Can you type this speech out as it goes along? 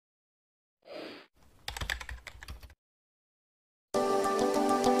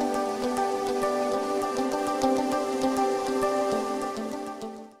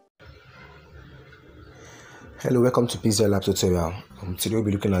Hello, welcome to Pixellab tutorial. Today we'll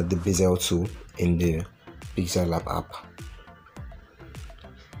be looking at the Bezier tool in the Pixellab app.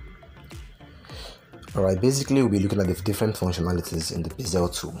 Alright, basically we'll be looking at the different functionalities in the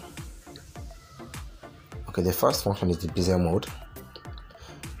Bezier tool. Okay, the first function is the Bezier mode.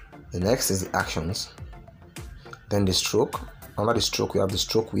 The next is the actions. Then the stroke. Under the stroke we have the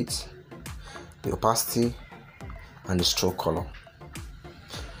stroke width, the opacity, and the stroke color.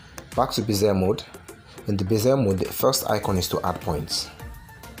 Back to Bezier mode. In the Bezier mode, the first icon is to add points.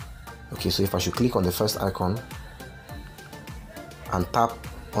 Okay, so if I should click on the first icon and tap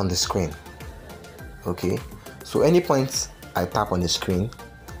on the screen, okay, so any point I tap on the screen,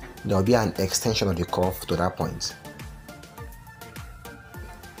 there will be an extension of the curve to that point.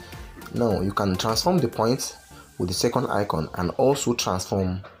 Now you can transform the point with the second icon and also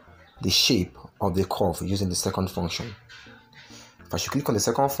transform the shape of the curve using the second function. If I should click on the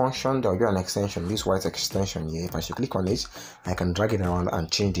second function, there will be an extension, this white extension here. If I should click on it, I can drag it around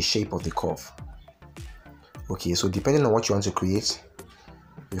and change the shape of the curve. Okay, so depending on what you want to create,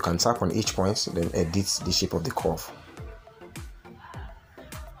 you can tap on each point, then edit the shape of the curve.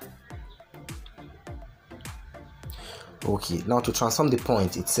 Okay, now to transform the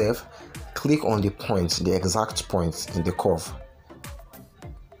point itself, click on the point, the exact point in the curve.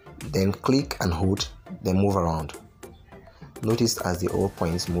 Then click and hold, then move around. Notice as the all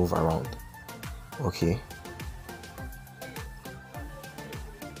points move around. Okay.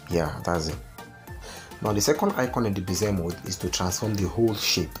 Yeah, that's it. Now the second icon in the Bezier mode is to transform the whole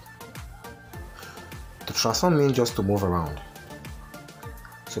shape. To transform means just to move around.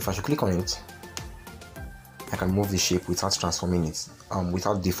 So if I should click on it, I can move the shape without transforming it,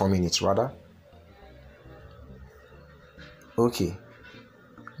 without deforming it rather. Okay.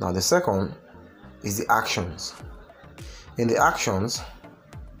 Now the second is the actions. In the actions,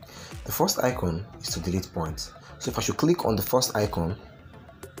 the first icon is to delete points. So if I should click on the first icon,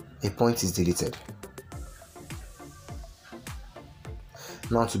 a point is deleted.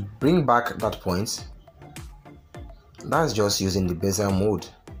 Now to bring back that point, that's just using the Bezier mode.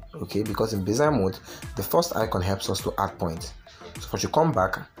 Okay, because in Bezier mode, the first icon helps us to add points. So if I should come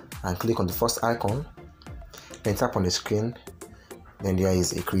back and click on the first icon, then tap on the screen, then there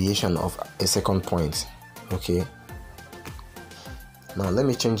is a creation of a second point. Okay. Now let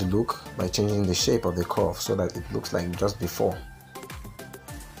me change the look by changing the shape of the curve so that it looks like just before.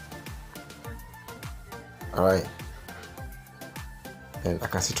 Alright. And I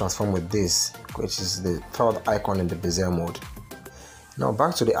can see transform with this, which is the third icon in the Bezier mode. Now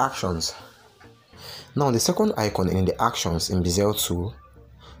back to the actions. Now the second icon in the actions in Bezier tool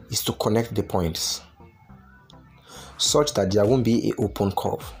is to connect the points such that there won't be an open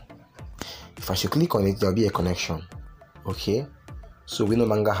curve. If I should click on it, there will be a connection. Okay. So we no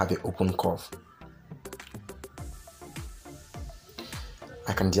longer have an open curve.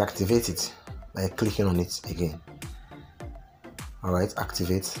 I can deactivate it by clicking on it again. Alright,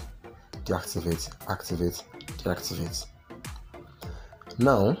 activate, deactivate, activate, deactivate.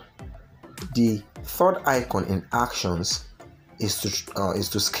 Now, the third icon in actions is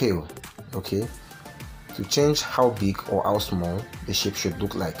to scale. Okay, to change how big or how small the shape should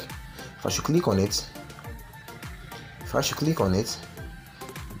look like. If I should click on it,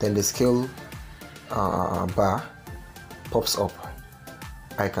 then the scale bar pops up.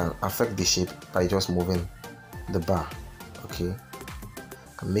 I can affect the shape by just moving the bar. Okay,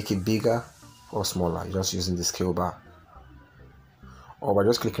 I can make it bigger or smaller just using the scale bar, or by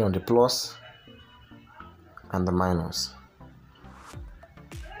just clicking on the plus and the minus.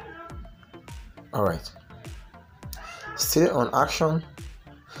 Alright, still on action,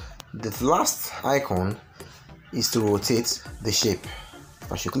 the last icon is to rotate the shape.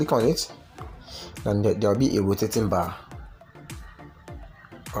 If I should click on it, then there will be a rotating bar.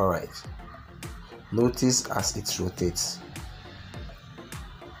 Alright, notice as it rotates.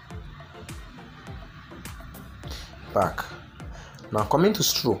 Back. Now coming to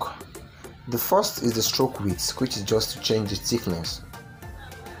stroke, the first is the stroke width, which is just to change the thickness.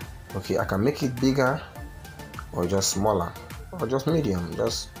 Okay, I can make it bigger or just smaller or just medium,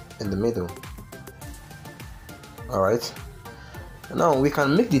 just in the middle. Alright, now we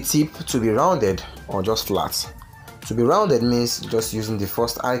can make the tip to be rounded or just flat. To be rounded means just using the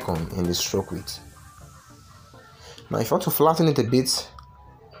first icon in the stroke width. Now if you want to flatten it a bit,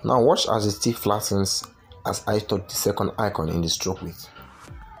 now watch as the tip flattens as I touch the second icon in the stroke width.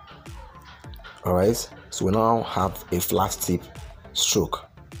 Alright, so we now have a flat tip stroke.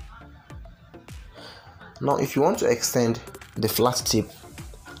 Now if you want to extend the flat tip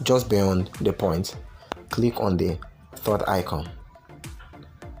just beyond the point, click on the third icon.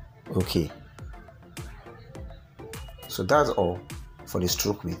 Okay, So that's all for the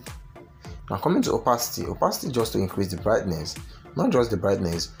stroke width. Now coming to opacity. Opacity just to increase the brightness, not just the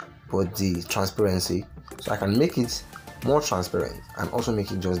brightness but the transparency, so I can make it more transparent and also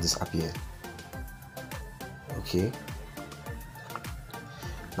make it just disappear. Okay,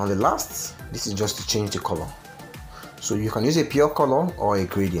 now the last, this is just to change the color, so you can use a pure color or a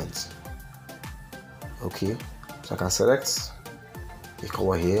gradient. Okay, so I can select a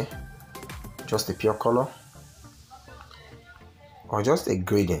color here, just a pure color or just a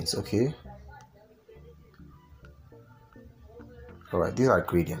gradient. Okay, alright, these are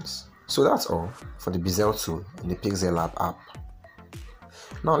gradients. So that's all for the Bezier tool in the Pixellab app.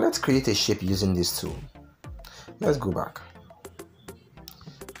 Now let's create a shape using this tool. Let's go back,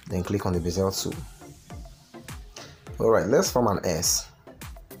 then click on the Bezier tool. Alright, let's form an S.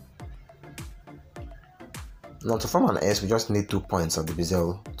 Now to form an S, we just need 2 points of the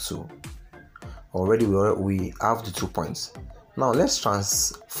Bezier tool. Already we have the 2 points. Now let's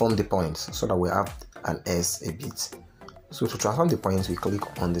transform the points so that we have an S a bit. So to transform the points, we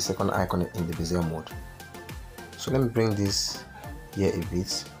click on the second icon in the Bezier mode. So let me bring this here a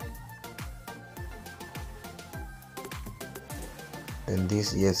bit, then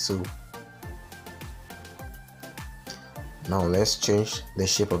this here too. Now let's change the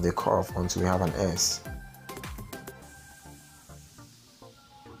shape of the curve until we have an S.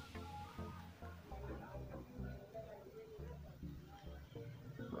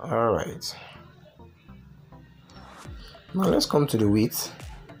 Alright, now let's come to the width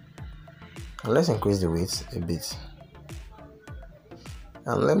and let's increase the width a bit,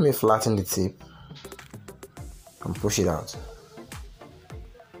 and let me flatten the tip and push it out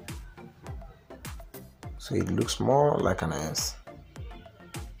so it looks more like an S.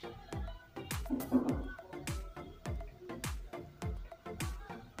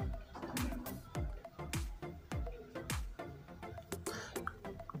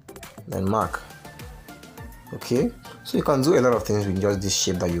 Then mark. Okay, so you can do a lot of things with just this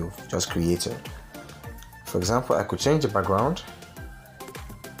shape that you've just created. For example, I could change the background.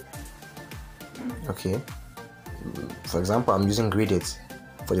 Okay, for example, I'm using gradient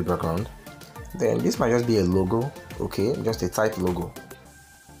for the background. Then this might just be a logo. Okay, just a type logo.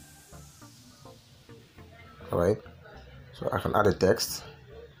 Alright, so I can add a text.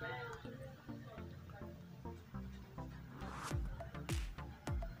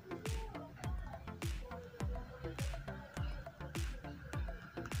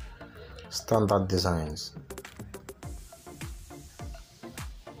 Standard designs.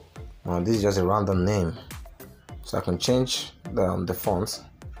 Now this is just a random name, so I can change the font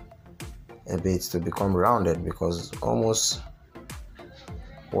a bit to become rounded, because almost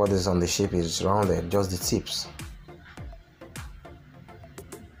what is on the shape is rounded, just the tips.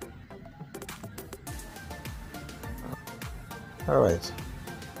 Alright,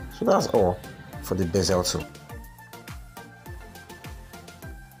 so that's all for the Bezier tool.